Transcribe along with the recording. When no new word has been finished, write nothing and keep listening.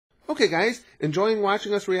Okay guys, enjoying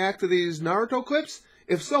watching us react to these Naruto clips?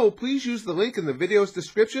 If so, please use the link in the video's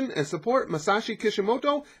description and support Masashi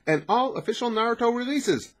Kishimoto and all official Naruto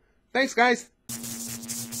releases. Thanks guys!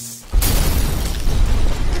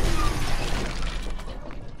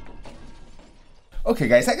 Okay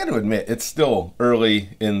guys, I gotta admit, it's still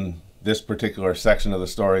early in this particular section of the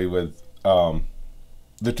story with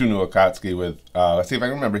the two new Akatsuki with, let's see if I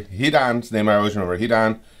can remember, Hidan's name I always remember,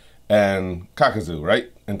 Hidan and Kakazu,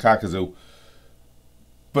 right? And Kakazu.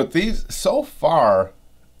 But these, so far,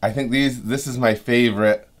 I think this is my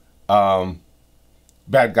favorite bad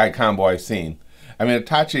guy combo I've seen. I mean,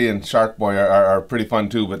 Itachi and Shark Boy are pretty fun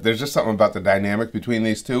too, but there's just something about the dynamic between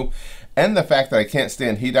these two. And the fact that I can't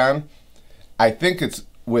stand Hidan, I think it's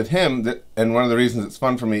with him, that, and one of the reasons it's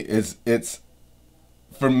fun for me is it's,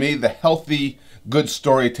 for me, the healthy, good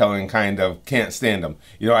storytelling kind of can't stand him.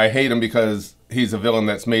 You know, I hate him because he's a villain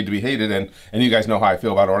that's made to be hated, and you guys know how I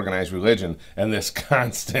feel about organized religion, and this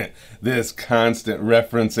constant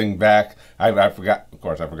referencing back, I forgot, of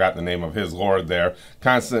course, I forgot the name of his lord there,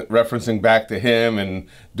 constant referencing back to him and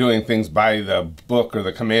doing things by the book or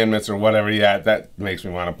the commandments or whatever, yeah, that makes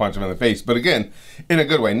me want to punch him in the face. But again, in a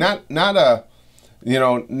good way, not a, you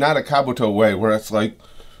know, not a Kabuto way where it's like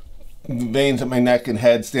veins at my neck and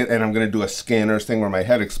head stand, and I'm going to do a scanners thing where my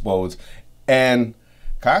head explodes. And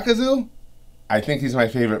Kakazu, I think he's my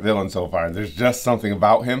favorite villain so far. There's just something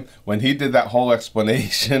about him. When he did that whole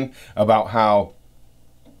explanation about how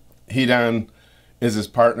Hidan is his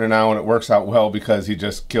partner now and it works out well because he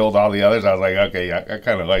just killed all the others, I was like, okay, I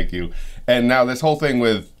kind of like you. And now this whole thing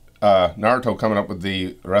with Naruto coming up with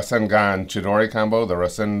the Rasengan Chidori combo, the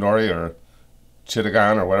Rasendori or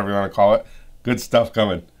Chidagan or whatever you want to call it. Good stuff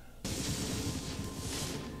coming.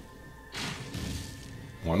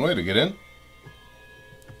 One way to get in.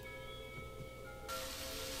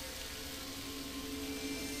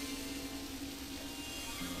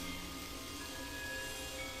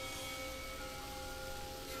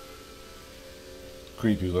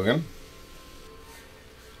 Creepy looking.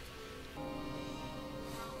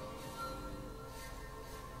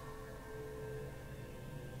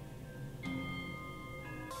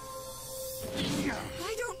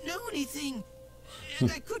 I don't know anything,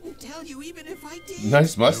 and I couldn't tell you even if I did.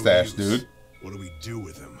 Nice mustache, dude. What do we do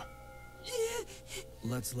with him?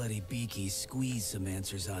 Let's let Ibiki squeeze some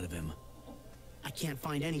answers out of him. I can't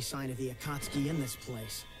find any sign of the Akatsuki in this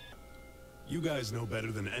place. You guys know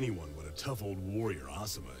better than anyone what a tough old warrior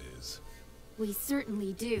Asuma is. We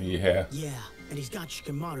certainly do. Yeah. Yeah, and he's got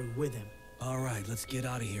Shikamaru with him. All right, let's get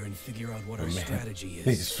out of here and figure out what our strategy is.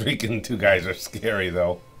 These freaking two guys are scary,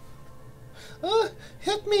 though.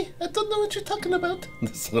 Help me. I don't know what you're talking about.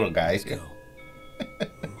 This little guy. Let's go.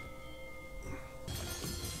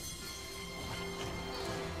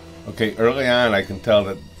 Okay, early on, I can tell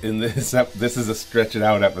that in this is a stretch it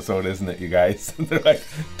out episode, isn't it, you guys? They're like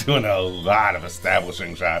doing a lot of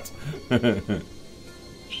establishing shots. I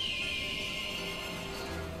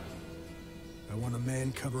want a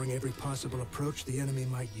man covering every possible approach the enemy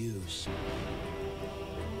might use.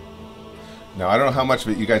 Now, I don't know how much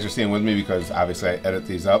of it you guys are seeing with me because obviously I edit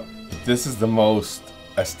these up. But this is the most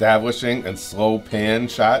establishing and slow pan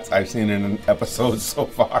shots I've seen in an episode so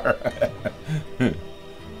far.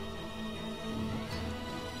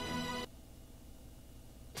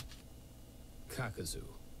 Kakazu,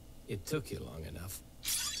 it took you long enough.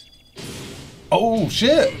 Oh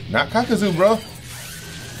shit! Not Kakazu, bro.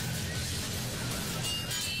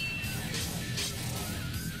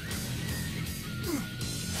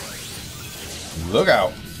 Look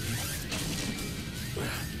out.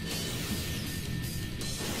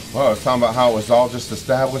 Well, I was talking about how it was all just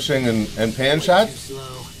establishing and pan shots.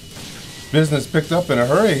 Business picked up in a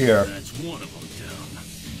hurry here. That's one of them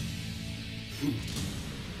down.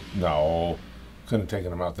 No, couldn't have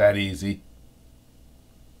taken him out that easy.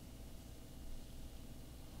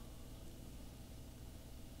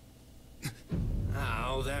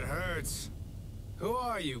 Ow, that hurts. Who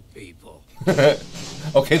are you people?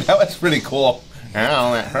 Okay, that was pretty cool.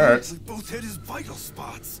 Ow, that hurts. We both hit his vital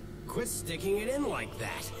spots. Quit sticking it in like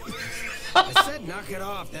that. I said knock it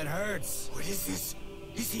off, that hurts. What is this?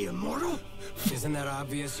 Is he immortal? Isn't that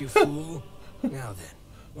obvious, you fool? Now then,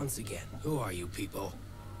 once again, who are you people?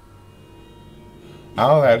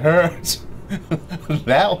 Oh, that hurts.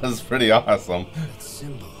 That was pretty awesome. That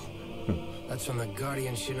symbol. That's from the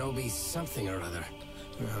Guardian Shinobi something or other.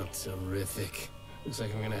 Oh, terrific. Looks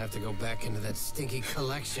like I'm gonna have to go back into that stinky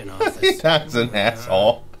collection office. That's an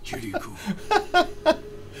asshole. Kiryu-kun.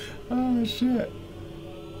 Oh, shit.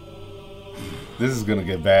 This is gonna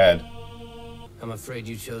get bad. I'm afraid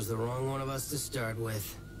you chose the wrong one of us to start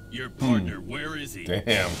with. Your partner, where is he?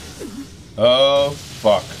 Damn. Oh,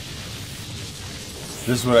 fuck.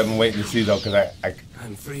 This is what I've been waiting to see, though, because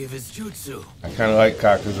I'm free of his jutsu. I kind of like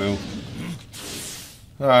Kakuzu.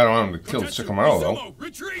 Oh, I don't want him to kill Shikamaru, though. Izumo,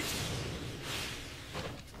 retreat!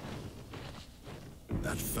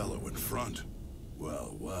 That fellow in front.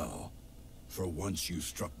 Well, well. For once you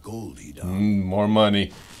struck gold, Hidan. More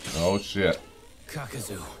money. Oh, shit.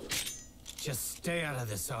 Kakuzu, just stay out of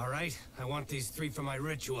this, all right? I want these 3 for my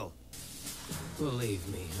ritual. Believe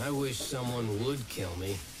me, I wish someone would kill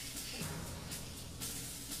me.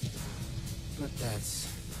 But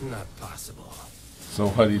that's not possible. So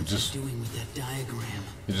what, he What's just... he doing with that diagram?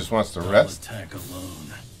 He just wants to I'll rest? attack alone.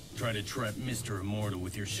 Try to trap Mr. Immortal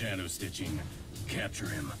with your shadow stitching. Capture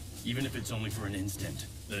him, even if it's only for an instant.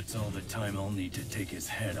 That's all the time I'll need to take his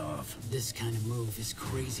head off. This kind of move is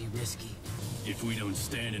crazy risky. If we don't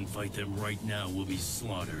stand and fight them right now, we'll be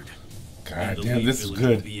slaughtered. God And the damn, Leaf this is Village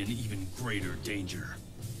will good. be in even greater danger.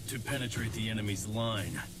 To penetrate the enemy's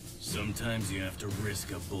line, sometimes you have to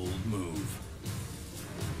risk a bold move.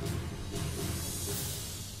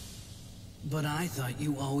 But I thought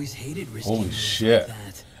you always hated risky Holy moves shit. like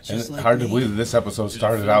that. And Just it's like hard to me. believe that this episode To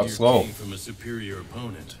started defend out your slow. king from a superior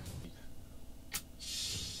opponent.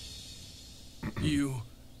 You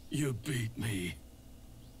beat me.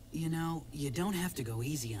 You know, you don't have to go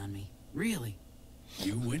easy on me. Really.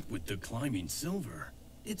 You went with the climbing silver.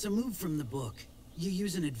 It's a move from the book. You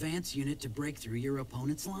use an advance unit to break through your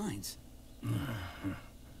opponent's lines.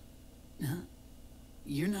 Huh?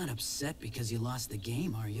 You're not upset because you lost the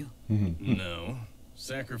game, are you? No.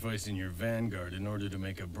 Sacrificing your vanguard in order to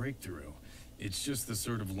make a breakthrough. It's just the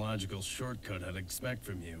sort of logical shortcut I'd expect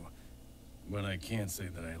from you. But I can't say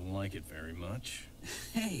that I like it very much.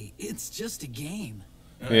 Hey, it's just a game.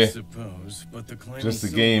 I Yeah. suppose, but the climbing Just a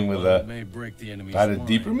silver game with bond a may break the enemy's lot of line,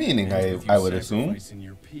 deeper meaning, and with I you would assume. sacrificing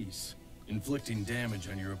your peace. Inflicting damage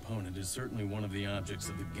on your opponent is certainly one of the objects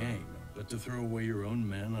of the game, but to throw away your own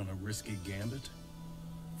men on a risky gambit?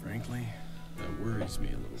 Frankly, that worries me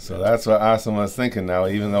a little So bit. that's what Asuma's thinking now.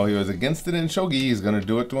 Even though he was against it in Shogi, he's going to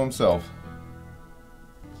do it to himself.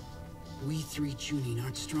 We 3 Chunin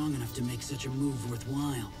aren't strong enough to make such a move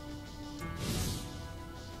worthwhile.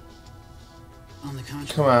 On the contrary,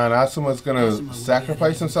 Come on, Asuma's going Asuma to will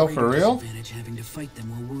sacrifice be at an himself even for greater real? disadvantage having to fight them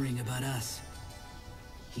while worrying about us.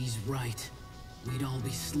 He's right. We'd all be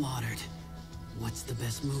slaughtered. What's the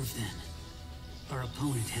best move then? Our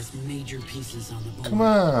opponent has major pieces on the board. Come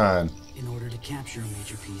on. In order to capture a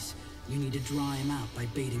major piece, you need to draw him out by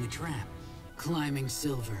baiting a trap. Climbing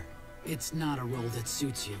silver. It's not a role that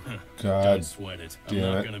suits you. God Don't sweat it. I'm damn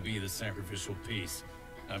not it. going to be the sacrificial piece.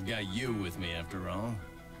 I've got you with me after all.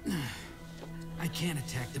 I can't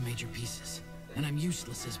attack the major pieces, and I'm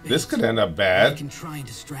useless as bait. This could end up I bad. can try and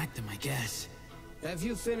distract them, I guess. Have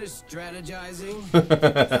you finished strategizing? Oh,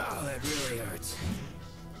 that really hurts.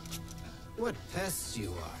 What pests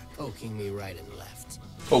you are, poking me right and left.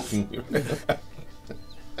 Poking you.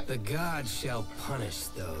 The gods shall punish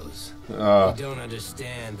those who don't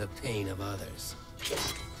understand the pain of others.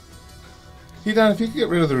 Hidan, if you could get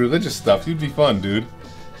rid of the religious stuff, you'd be fun, dude.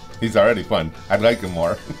 He's already fun. I'd like him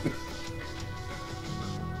more.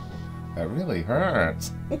 That really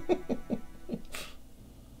hurts.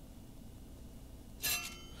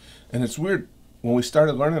 And it's weird, when we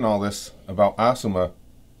started learning all this about Asuma,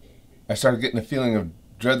 I started getting a feeling of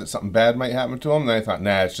dread that something bad might happen to him. Then I thought,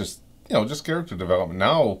 nah, it's just, you know, just character development.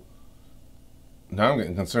 Now I'm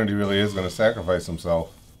getting concerned he really is going to sacrifice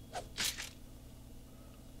himself.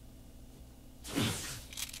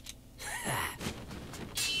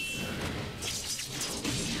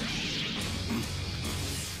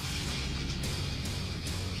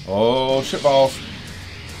 Oh, shitballs.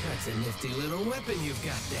 That's a nifty little weapon you've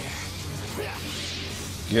got there.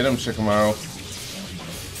 Get him, Shikamaru.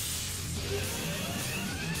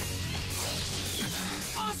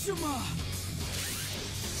 Asuma!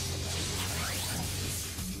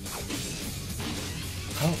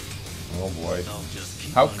 Oh boy. I'll just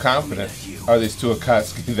keep How on confident coming at you. are these two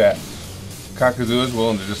Akatsuki that Kakuzu is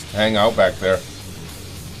willing to just hang out back there? Of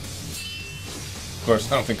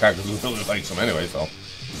course, I don't think Kakuzu really likes him anyway, so.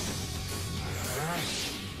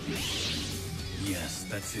 Yes,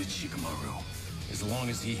 that's it, Shikamaru. As long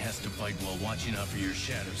as he has to fight while watching out for your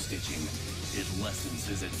shadow stitching, it lessens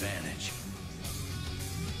his advantage.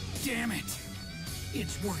 Damn it!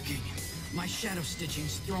 It's working. My shadow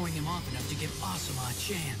stitching's throwing him off enough to give Asuma a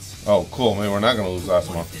chance. Oh, cool. Maybe we're not going to lose What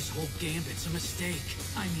Asuma. if this whole gambit's a mistake?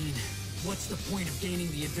 I mean, what's the point of gaining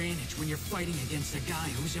the advantage when you're fighting against a guy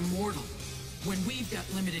who's immortal? When we've got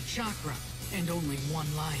limited chakra and only one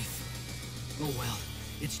life. Oh well,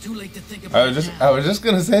 It's too late to think about it now. I was just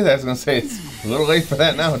gonna say that. I was gonna say it's a little late for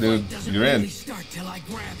that now, dude. You're in. Really start till I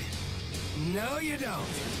grab it. No, you don't.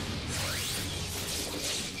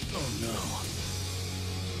 Oh no.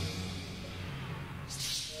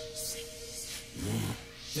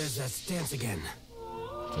 There's that stance again.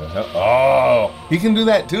 The hell? Oh, he can do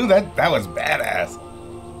that too. That was badass.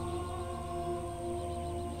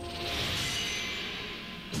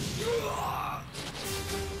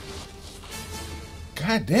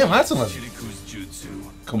 God damn, that's almost Shiriku's jutsu.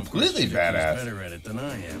 completely Shiriku's badass. better at it than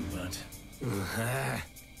I am, but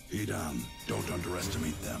Hidan, don't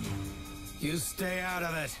underestimate them. You stay out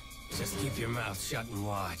of it. Just keep your mouth shut and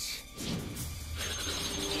watch.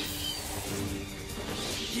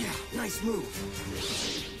 Yeah, nice move.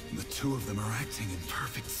 The two of them are acting in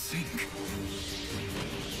perfect sync.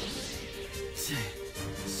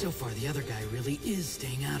 So far, the other guy really is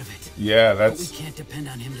staying out of it. Yeah, But we that's can't depend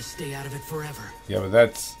on him to stay out of it forever. but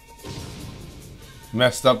that's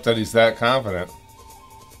messed up that he's that confident.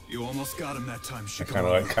 You almost got him that time, Shikamaru. Kinda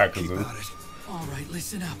like Kakuzu. Keep at it. All right,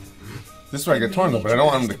 listen up. This is where I get torn though, but I don't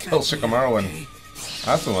want him to kill Shikamaru and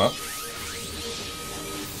Asuma.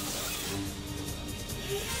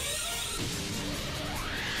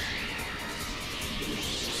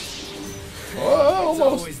 Oh, It's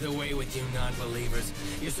almost. always the way with you non-believers.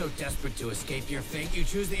 You're so desperate to escape your fate, you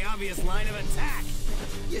choose the obvious line of attack.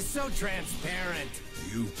 You're so transparent.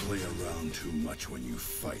 You play around too much when you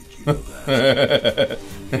fight, you know that.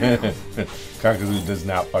 Kakuzu does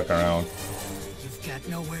not fuck around. You've got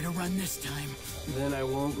nowhere to run this time. Then I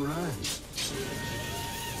won't run.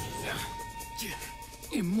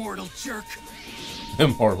 Immortal jerk.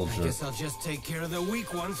 Immortal I jerk. guess I'll just take care of the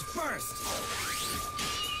weak ones first.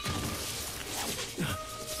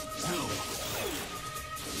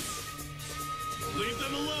 leave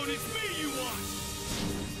them alone. It's me you want.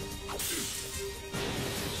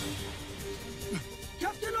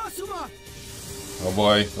 Captain Asuma! Oh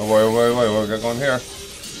boy, oh boy, oh boy, oh boy, what we got going here?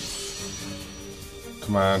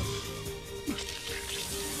 Come on.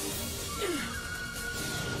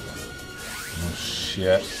 Oh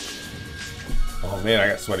shit. Oh man, I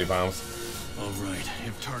got sweaty palms. All right,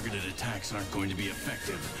 if targeted attacks aren't going to be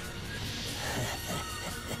effective.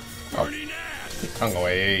 Burning ass! Tongue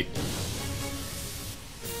away.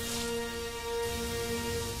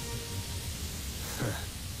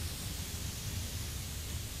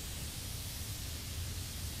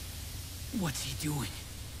 What's he doing?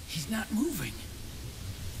 He's not moving.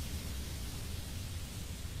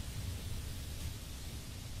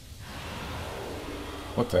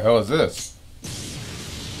 What the hell is this?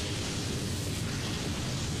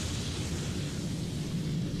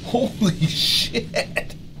 Holy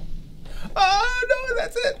shit! Oh no,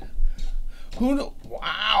 that's it. Who knew?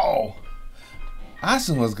 Wow.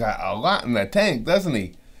 Asuma's got a lot in the tank, doesn't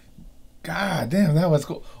he? God damn, that was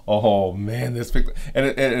cool. Oh man, this picture, and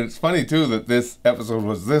it's funny too that this episode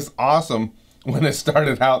was this awesome when it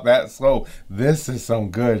started out that slow. This is some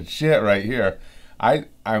good shit right here. I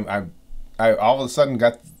all of a sudden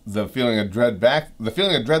got the feeling of dread back. The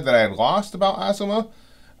feeling of dread that I had lost about Asuma,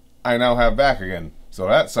 I now have back again. So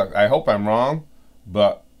that sucks. I hope I'm wrong,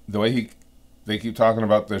 but the way they keep talking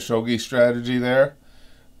about the shogi strategy there.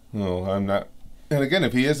 No, I'm not. And again,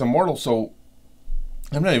 if he is immortal, so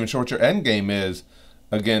I'm not even sure what your end game is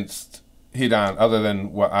against Hidan, other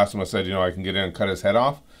than what Asuma said. You know, I can get in and cut his head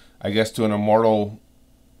off. I guess to an immortal,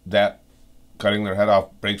 that cutting their head off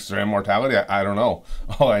breaks their immortality. I don't know.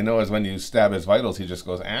 All I know is when you stab his vitals, he just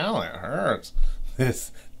goes, "Ow, it hurts."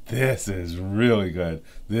 This is really good.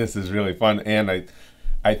 This is really fun, and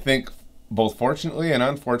I think both fortunately and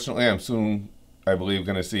unfortunately, I'm soon, I believe,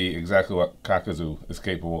 going to see exactly what Kakuzu is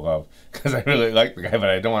capable of, because I really like the guy, but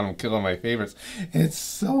I don't want him killing my favorites. It's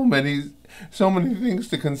so many things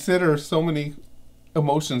to consider, so many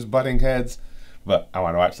emotions butting heads, but I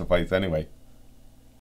want to watch the fights anyway.